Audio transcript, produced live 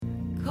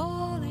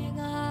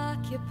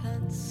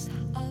occupants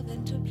of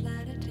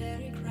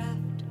interplanetary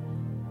craft.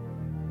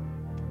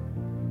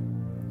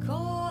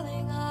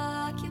 Calling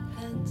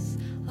occupants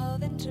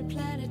of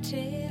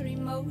interplanetary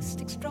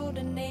most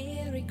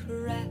extraordinary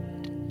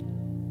craft.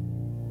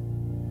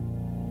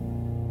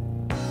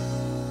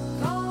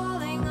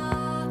 Calling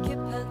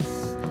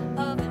occupants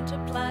of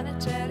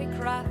interplanetary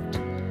craft.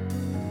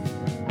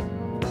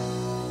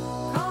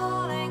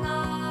 Calling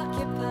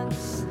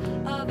occupants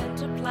of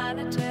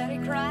interplanetary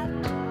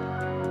craft.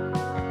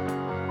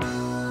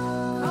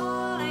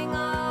 Calling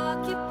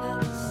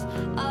occupants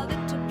of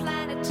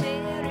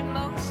interplanetary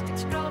most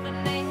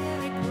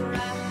extraordinary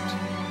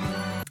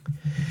craft.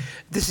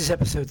 This is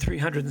episode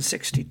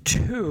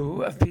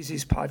 362 of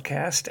PZ's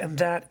podcast, and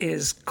that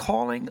is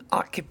Calling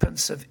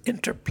Occupants of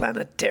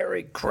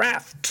Interplanetary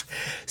Craft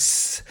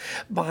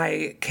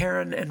by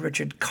Karen and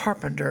Richard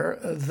Carpenter,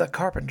 the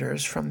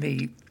Carpenters, from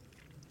the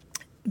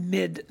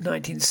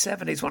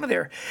mid-1970s. One of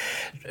their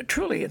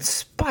truly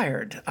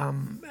inspired,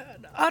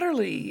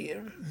 utterly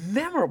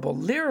memorable,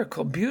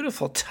 lyrical,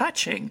 beautiful,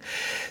 touching,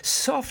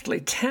 softly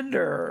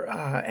tender,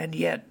 and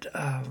yet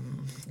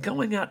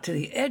going out to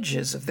the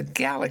edges of the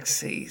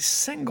galaxy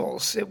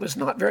singles. It was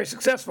not very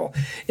successful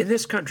in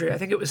this country. I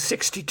think it was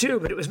 62,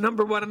 but it was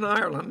number 1 in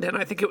Ireland, and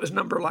I think it was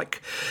number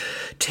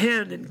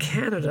 10 in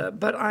Canada.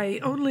 But I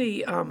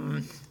only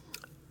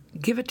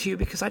give it to you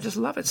because I just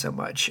love it so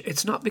much.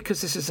 It's not because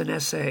this is an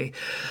essay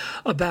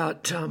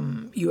about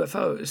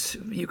UFOs.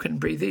 You can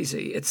breathe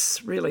easy.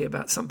 It's really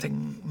about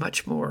something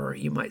much more,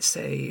 you might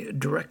say,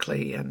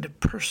 directly and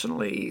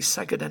personally,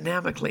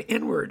 psychodynamically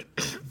inward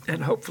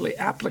and hopefully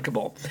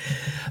applicable.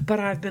 But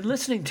I've been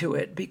listening to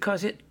it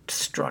because it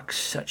struck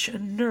such a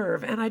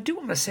nerve. And I do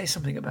want to say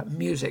something about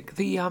music.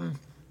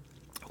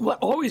 What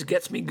always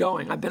gets me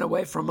going, I've been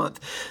away for a month,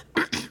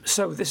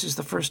 so this is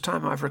the first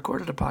time I've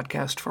recorded a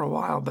podcast for a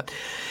while, but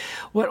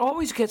what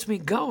always gets me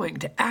going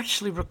to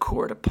actually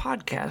record a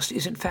podcast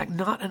is in fact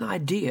not an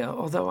idea,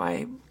 although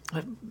I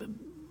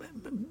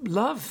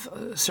love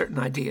certain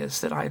ideas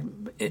that I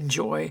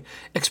enjoy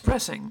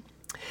expressing.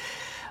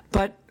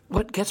 But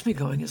what gets me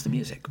going is the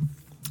music.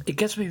 It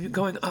gets me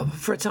going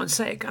for its own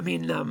sake. I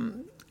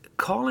mean,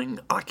 Calling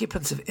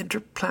Occupants of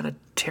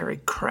Interplanetary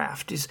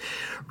Craft is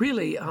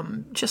really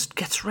just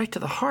gets right to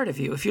the heart of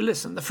you. If you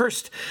listen, the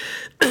first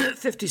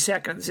 50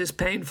 seconds is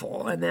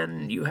painful, and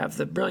then you have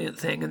the brilliant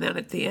thing, and then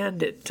at the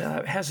end it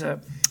has a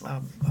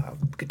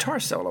guitar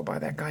solo by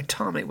that guy,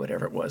 Tommy,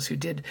 whatever it was, who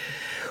did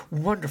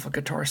wonderful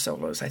guitar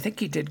solos. I think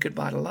he did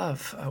Goodbye to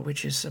Love,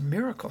 which is a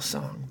miracle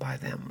song by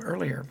them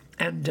earlier.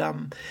 And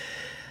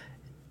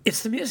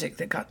it's the music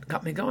that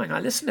got me going. I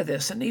listened to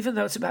this, and even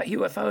though it's about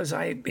UFOs,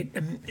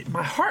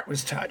 my heart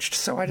was touched,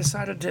 so I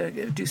decided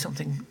to do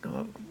something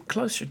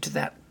closer to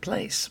that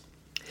place.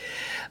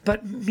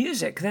 But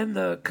music, then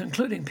the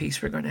concluding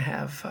piece we're going to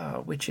have,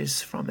 which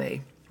is from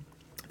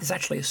there's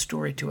actually a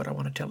story to it I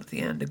want to tell at the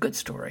end, a good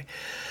story.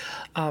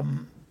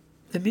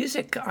 The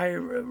music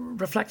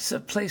reflects a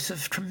place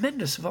of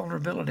tremendous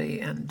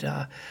vulnerability and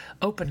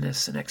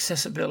openness and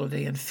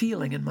accessibility and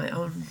feeling in my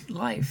own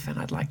life, and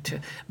I'd like to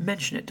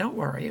mention it. Don't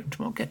worry, it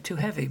won't get too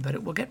heavy, but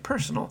it will get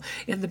personal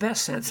in the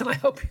best sense, and I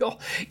hope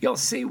you'll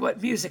see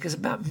what music is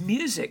about.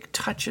 Music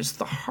touches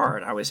the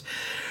heart. I was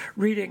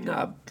reading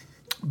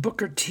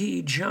Booker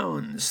T.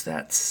 Jones.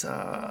 That's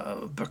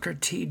Booker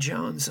T.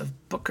 Jones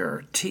of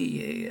Booker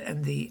T.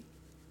 and the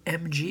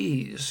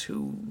MGs,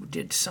 who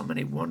did so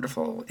many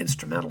wonderful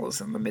instrumentals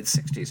in the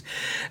mid-60s.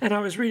 And I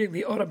was reading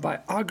the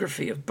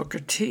autobiography of Booker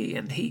T,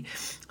 and he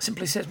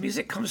simply says,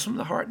 music comes from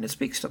the heart and it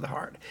speaks to the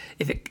heart.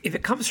 If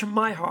it comes from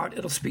my heart,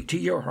 it'll speak to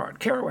your heart.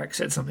 Kerouac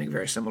said something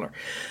very similar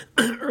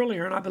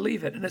earlier, and I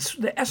believe it. And it's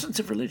the essence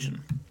of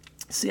religion.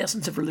 It's the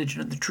essence of religion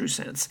in the true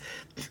sense,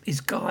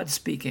 is God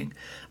speaking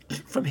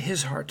from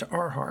his heart to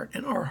our heart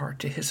and our heart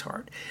to his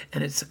heart.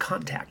 And it's a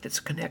contact, it's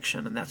a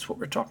connection, and that's what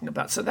we're talking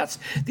about. So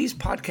these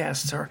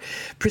podcasts are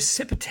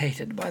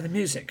precipitated by the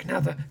music. Now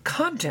the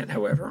content,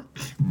 however,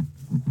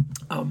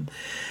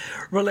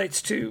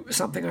 relates to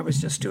something I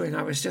was just doing.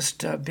 I was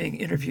just being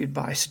interviewed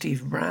by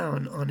Steve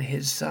Brown on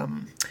his I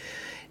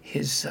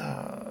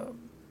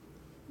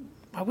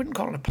wouldn't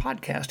call it a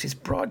podcast, his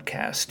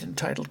broadcast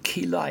entitled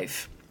Key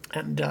Life.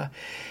 And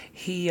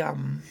he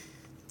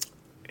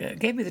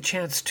gave me the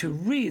chance to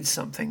read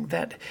something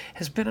that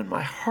has been in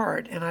my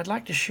heart, and I'd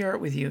like to share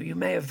it with you. You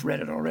may have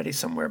read it already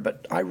somewhere,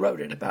 but I wrote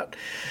it about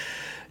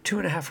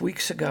 2.5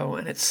 weeks ago,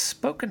 and it's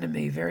spoken to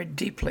me very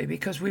deeply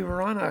because we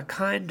were on a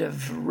kind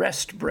of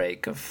rest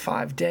break of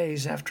 5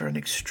 days after an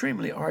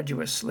extremely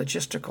arduous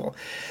logistical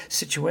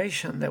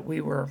situation that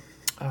we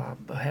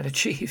had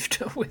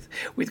achieved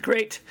with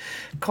great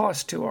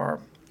cost to our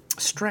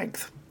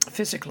strength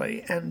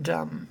physically. And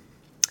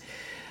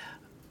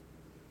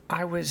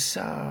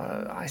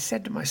I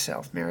said to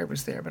myself, Mary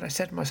was there, but I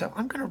said to myself,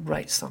 I'm going to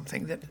write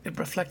something that it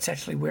reflects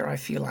actually where I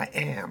feel I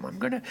am. I'm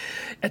going to,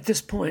 at this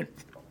point,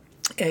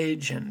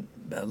 age and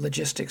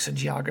logistics and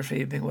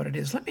geography being what it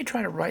is, let me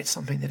try to write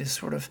something that is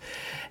sort of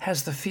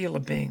has the feel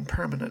of being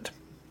permanent.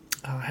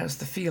 has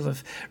the feel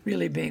of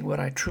really being what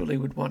I truly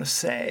would want to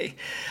say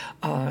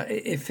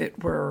if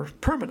it were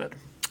permanent.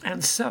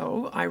 And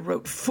so I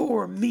wrote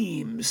 4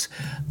 memes,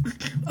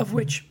 of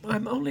which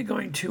I'm only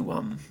going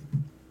to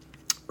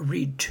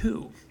read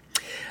 2.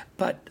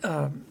 But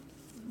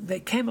they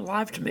came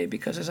alive to me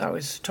because as I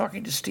was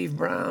talking to Steve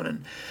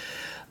Brown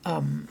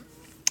and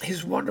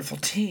his wonderful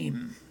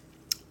team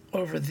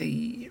over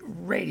the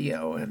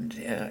radio and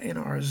in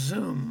our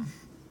Zoom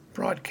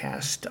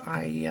broadcast,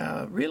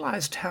 I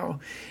realized how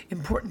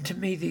important to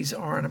me these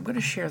are, and I'm going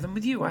to share them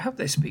with you. I hope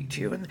they speak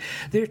to you. And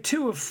they're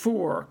 2 of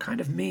 4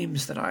 kind of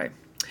memes that I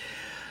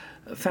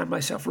found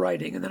myself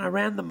writing, and then I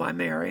ran them by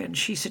Mary, and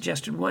she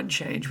suggested one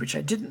change, which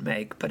I didn't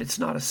make, but it's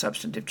not a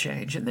substantive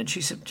change. And then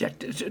she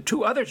suggested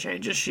 2 other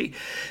changes she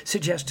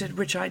suggested,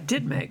 which I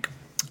did make.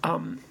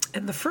 And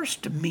the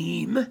first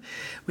meme,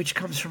 which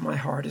comes from my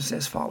heart, is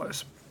as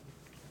follows.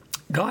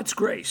 God's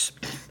grace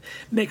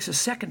makes a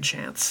second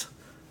chance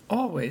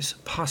always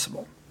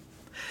possible.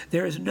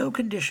 There is no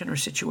condition or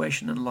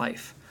situation in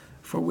life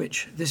for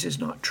which this is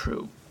not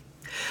true.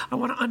 I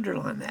want to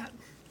underline that.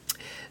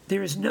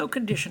 There is no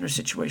condition or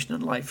situation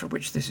in life for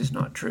which this is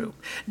not true.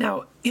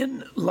 Now,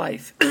 in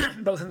life,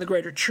 both in the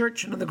greater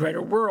church and in the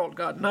greater world,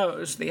 God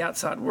knows, the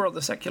outside world,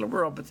 the secular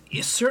world, but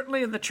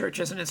certainly in the church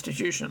as an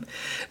institution,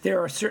 there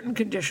are certain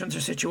conditions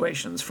or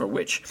situations for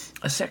which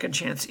a second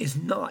chance is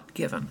not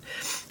given.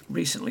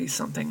 Recently,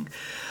 something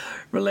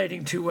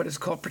relating to what is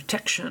called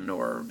protection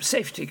or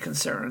safety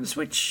concerns,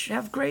 which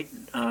have great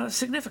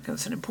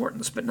significance and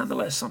importance, but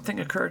nonetheless something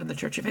occurred in the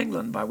Church of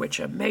England by which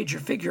a major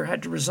figure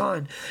had to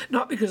resign,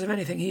 not because of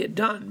anything he had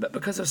done, but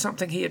because of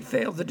something he had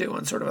failed to do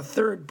on sort of a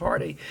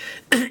third-party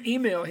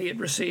email he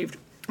had received,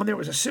 and there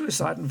was a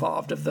suicide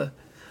involved of the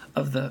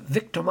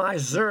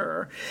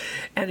victimizer,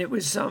 and it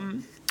was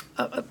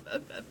a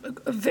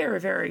very,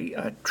 very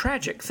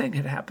tragic thing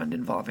had happened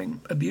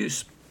involving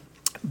abuse.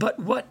 But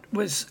what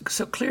was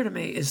so clear to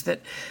me is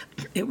that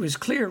it was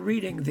clear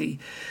reading the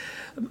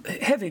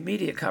heavy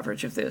media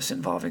coverage of this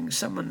involving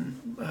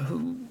someone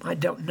who I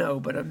don't know,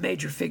 but a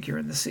major figure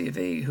in the C of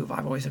E who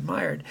I've always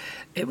admired.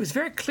 It was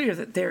very clear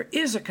that there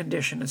is a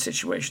condition and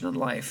situation in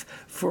life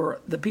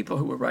for the people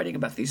who were writing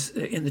about these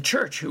in the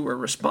church who were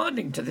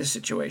responding to this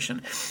situation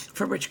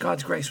for which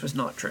God's grace was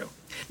not true.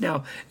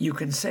 Now, you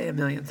can say a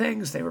million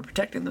things. They were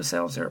protecting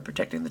themselves. They were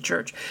protecting the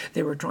church.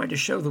 They were trying to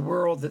show the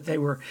world that they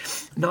were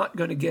not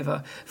going to give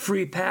a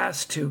free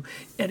pass to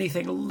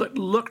anything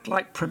looked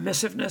like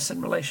permissiveness in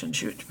relation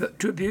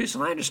to abuse.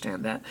 And I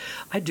understand that.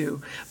 I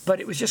do. But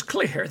it was just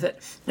clear that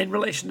in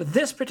relation to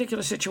this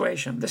particular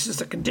situation, this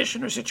is a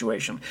condition or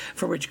situation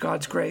for which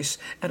God's grace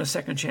and a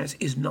second chance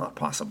is not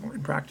possible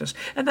in practice.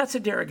 And that's a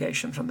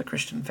derogation from the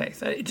Christian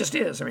faith. It just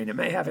is. I mean, it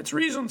may have its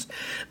reasons,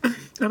 and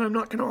I'm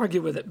not going to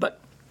argue with it, but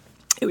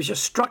it was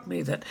just struck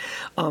me that,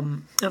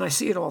 and I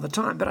see it all the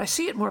time, but I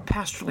see it more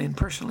pastorally and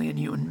personally in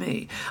you and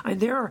me. I mean,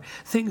 there are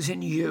things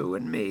in you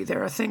and me.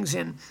 There are things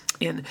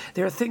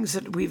there are things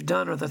that we've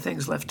done or the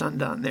things left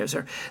undone. There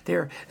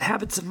are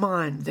habits of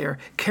mind. There are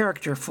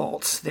character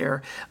faults.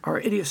 There are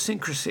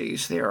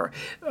idiosyncrasies. There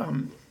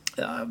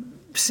are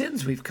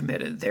sins we've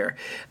committed. There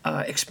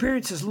are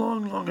experiences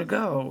long, long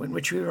ago in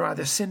which we were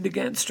either sinned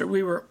against or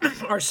we were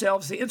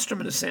ourselves the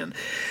instrument of sin.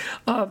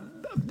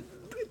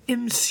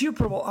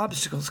 Insuperable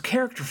obstacles,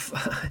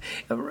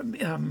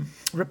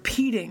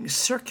 repeating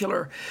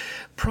circular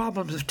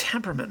problems of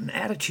temperament and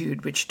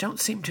attitude which don't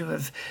seem to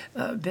have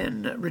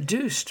been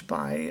reduced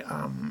by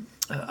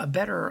a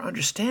better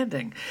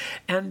understanding.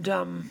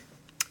 And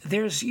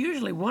there's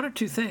usually one or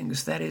two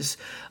things that is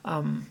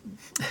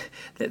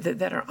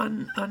that are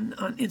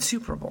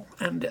insuperable.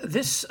 And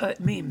this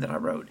meme that I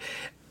wrote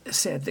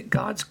said that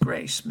God's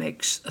grace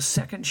makes a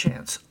second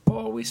chance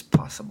always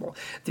possible.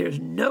 There's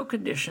no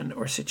condition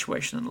or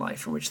situation in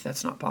life for which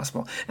that's not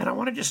possible. And I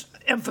want to just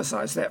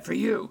emphasize that for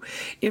you.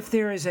 If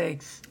there is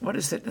what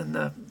is it in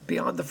the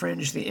Beyond the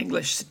Fringe, the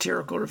English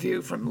satirical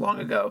review from long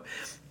ago,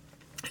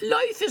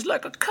 life is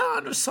like a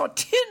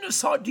tin of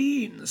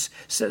sardines,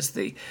 says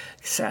the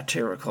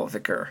satirical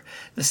vicar,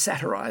 the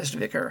satirized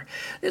vicar.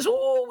 There's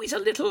always a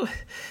little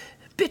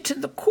bit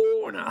in the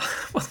corner.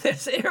 Well,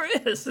 there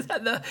it is.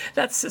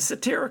 That's a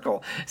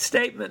satirical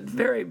statement,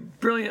 very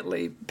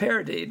brilliantly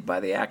parodied by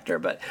the actor,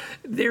 but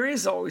there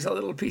is always a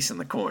little piece in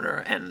the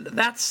corner, and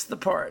that's the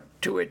part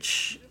to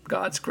which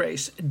God's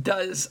grace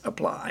does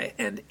apply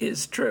and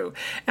is true.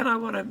 And I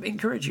want to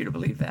encourage you to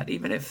believe that,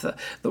 even if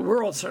the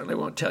world certainly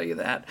won't tell you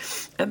that,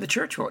 and the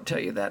church won't tell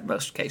you that in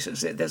most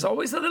cases. There's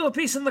always a little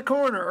piece in the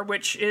corner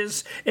which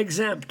is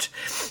exempt.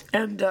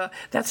 And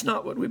that's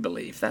not what we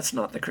believe. That's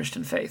not the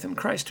Christian faith. And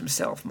Christ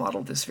himself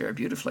modeled this very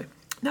beautifully.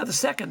 Now, the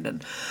second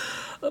and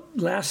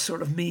last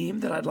sort of meme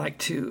that I'd like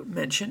to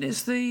mention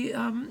is the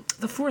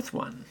fourth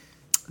one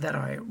that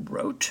I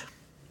wrote.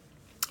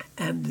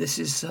 And this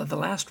is the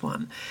last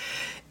one.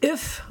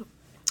 If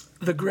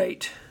the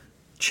great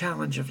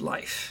challenge of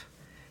life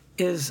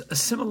is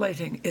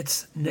assimilating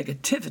its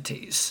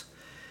negativities,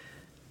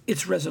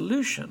 its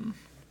resolution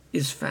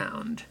is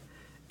found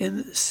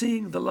in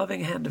seeing the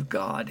loving hand of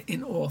God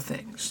in all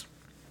things.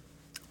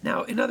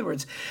 Now, in other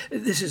words,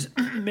 this is,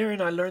 Mary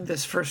and I learned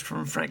this first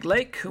from Frank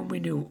Lake, whom we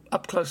knew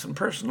up close and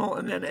personal,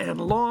 and then Anne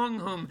Long,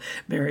 whom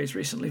Mary has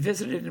recently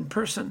visited in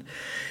person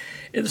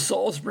in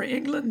Salisbury,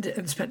 England,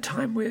 and spent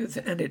time with,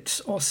 and it's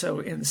also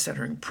in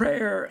Centering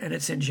Prayer, and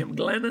it's in Jim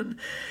Glennon,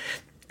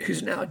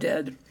 who's now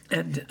dead,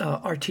 and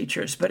our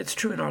teachers. But it's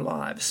true in our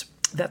lives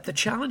that the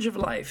challenge of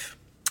life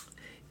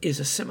is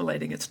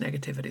assimilating its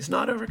negativities,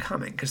 not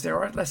overcoming, because there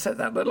are, let's say,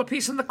 that little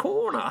piece in the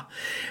corner,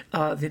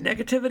 the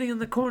negativity in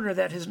the corner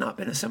that has not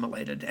been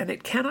assimilated, and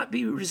it cannot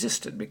be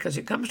resisted, because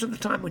it comes to the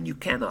time when you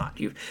cannot.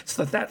 It's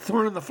that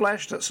thorn in the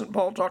flesh that St.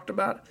 Paul talked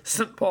about.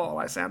 St. Paul,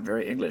 I sound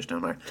very English,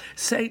 don't I?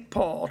 St.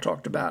 Paul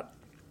talked about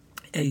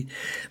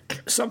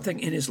something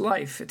in his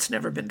life, it's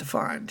never been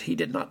defined. He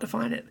did not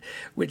define it,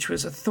 which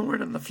was a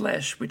thorn in the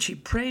flesh, which he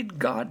prayed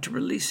God to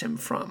release him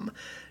from,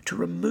 to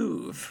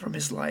remove from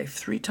his life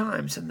 3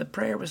 times, and the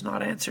prayer was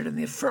not answered in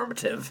the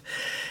affirmative.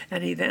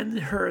 And he then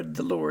heard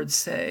the Lord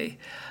say,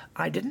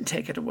 I didn't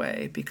take it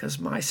away because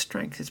my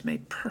strength is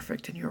made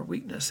perfect in your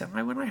weakness. And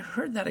when I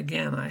heard that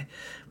again, I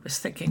was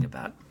thinking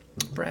about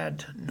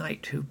Brad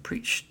Knight, who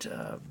preached,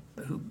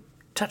 who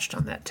touched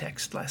on that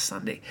text last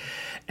Sunday,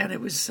 and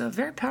it was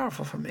very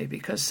powerful for me,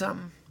 because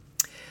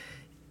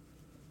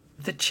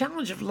the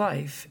challenge of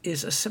life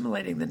is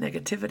assimilating the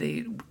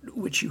negativity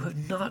which you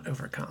have not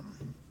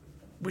overcome,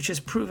 which has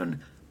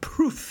proven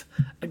proof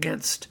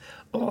against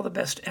all the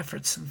best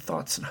efforts and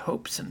thoughts and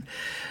hopes and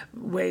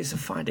ways of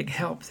finding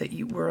help that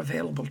were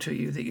available to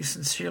you, that you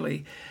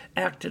sincerely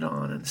acted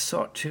on and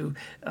sought to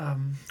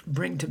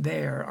bring to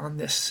bear on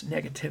this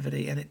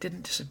negativity, and it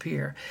didn't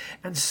disappear.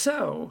 And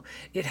so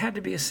it had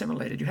to be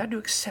assimilated. You had to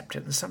accept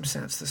it in some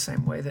sense, the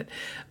same way that,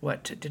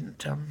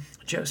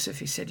 Joseph,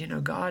 he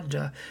said,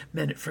 God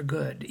meant it for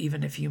good,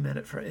 even if you meant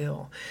it for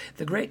ill.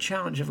 The great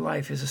challenge of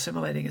life is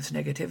assimilating its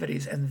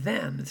negativities, and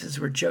then, this is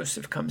where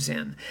Joseph comes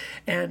in,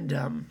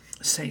 and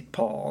St.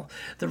 Paul,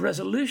 the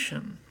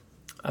resolution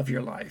of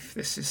your life.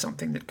 This is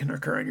something that can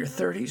occur in your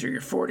 30s or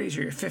your 40s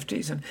or your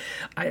 50s, and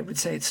I would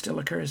say it still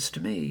occurs to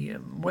me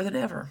more than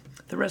ever.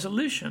 The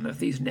resolution of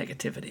these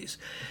negativities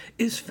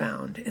is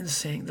found in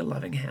seeing the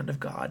loving hand of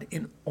God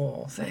in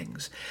all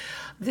things.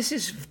 This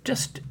is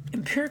just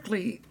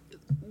empirically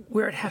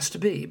where it has to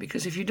be,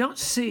 because if you don't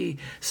see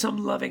some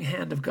loving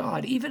hand of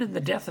God, even in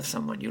the death of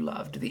someone you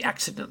loved, the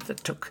accident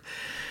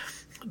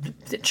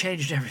that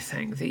changed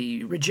everything,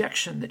 the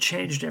rejection that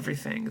changed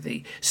everything,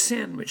 the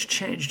sin which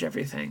changed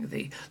everything,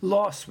 the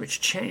loss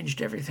which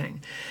changed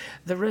everything,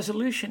 the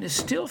resolution is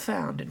still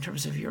found in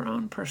terms of your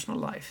own personal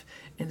life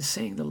in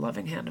seeing the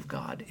loving hand of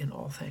God in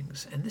all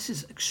things. And this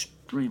is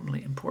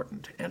extremely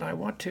important, and I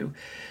want to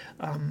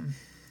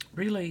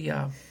really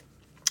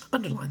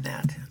underline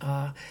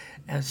that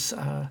as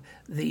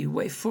the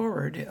way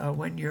forward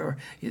when you're,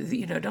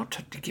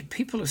 don't get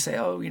people who say,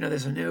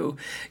 there's a new,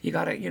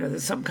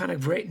 there's some kind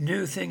of great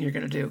new thing you're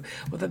going to do.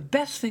 Well, the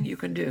best thing you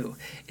can do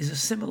is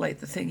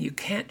assimilate the thing you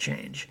can't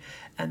change,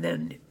 and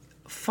then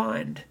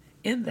find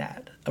in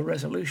that a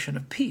resolution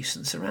of peace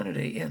and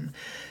serenity in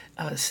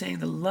seeing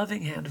the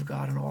loving hand of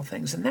God in all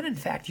things. And then, in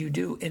fact, you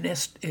do,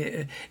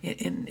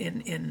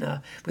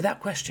 without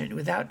question,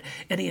 without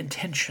any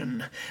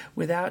intention,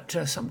 without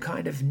some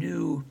kind of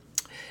new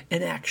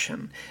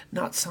inaction,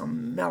 not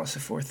some malice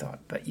aforethought,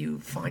 but you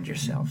find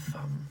yourself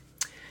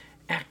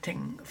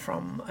acting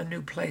from a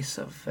new place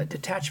of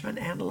detachment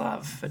and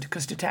love,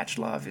 because detached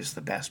love is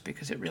the best,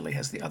 because it really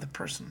has the other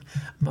person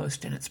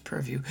most in its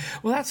purview.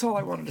 Well, that's all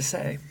I wanted to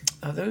say.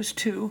 Those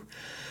 2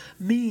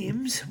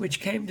 memes which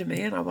came to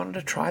me, and I wanted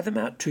to try them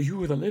out to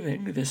you, the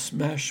living. This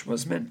mash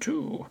was meant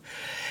to.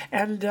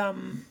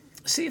 And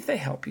see if they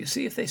help you,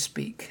 see if they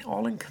speak,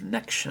 all in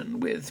connection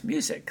with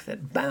music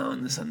that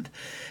bounds and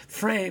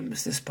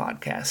frames this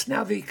podcast.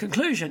 Now, the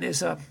conclusion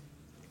is a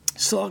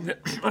song that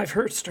I've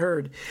first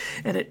heard,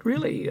 and it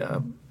really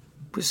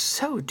was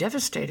so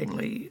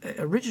devastatingly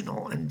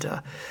original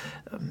and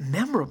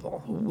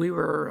memorable.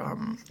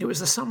 It was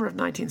the summer of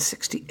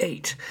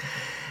 1968,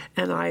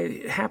 and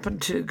I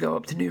happened to go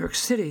up to New York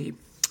City,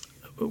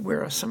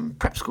 where some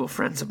prep school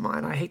friends of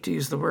mine, I hate to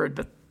use the word,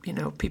 but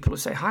people who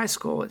say high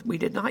school, we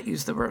did not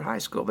use the word high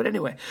school, but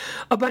anyway,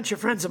 a bunch of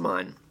friends of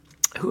mine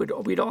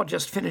we'd all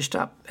just finished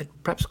up at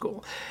prep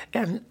school,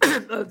 and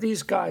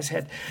these guys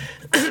had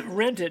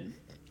rented.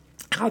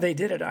 How they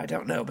did it, I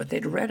don't know, but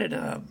they'd rented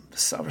or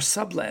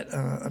sublet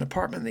an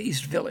apartment in the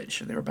East Village,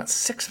 and there were about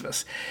 6 of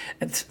us,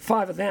 and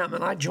 5 of them,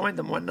 and I joined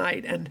them one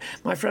night, and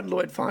my friend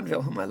Lloyd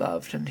Fonvielle, whom I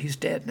loved, and he's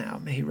dead now,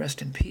 may he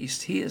rest in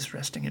peace. He is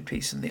resting in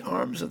peace in the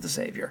arms of the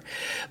Savior.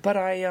 But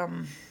I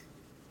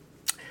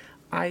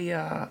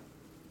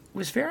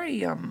was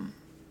very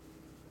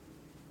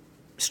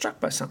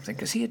struck by something,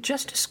 because he had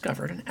just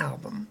discovered an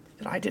album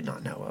that I did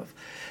not know of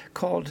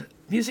called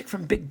Music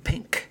from Big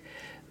Pink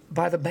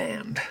by the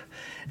band.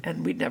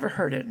 and we'd never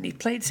heard it. And he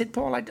said,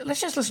 Paul,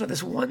 let's just listen to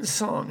this one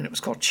song, and it was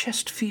called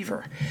Chest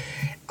Fever.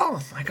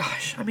 Oh my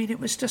gosh! I mean, it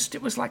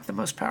was like the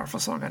most powerful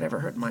song I'd ever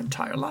heard in my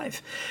entire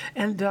life,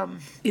 and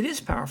it is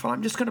powerful.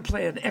 I'm just going to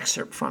play an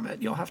excerpt from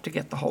it. You'll have to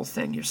get the whole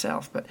thing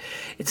yourself, but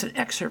it's an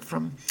excerpt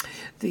from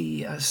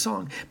the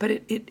song. But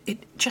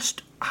it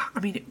just, I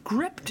mean, it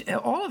gripped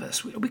all of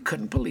us. We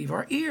couldn't believe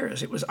our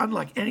ears. It was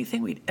unlike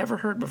anything we'd ever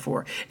heard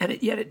before,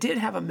 and yet it did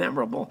have a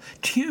memorable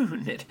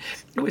tune. It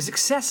was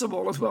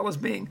accessible as well as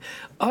being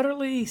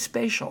utterly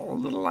spatial, a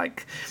little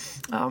like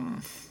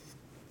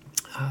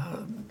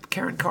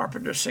Karen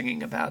Carpenter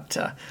singing about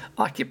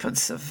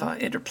occupants of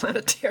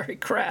interplanetary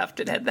craft.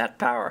 It had that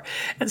power.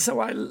 And so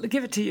I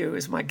give it to you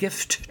as my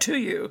gift to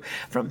you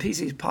from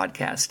PC's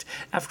podcast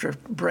after a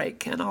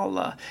break. And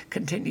I'll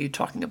continue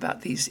talking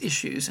about these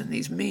issues and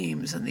these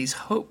memes and these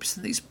hopes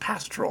and these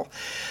pastoral,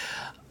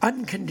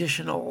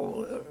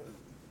 unconditional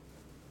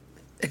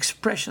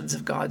expressions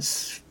of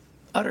God's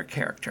utter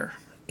character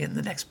in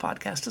the next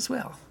podcast as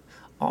well.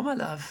 All my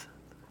love.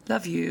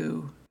 Love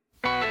you.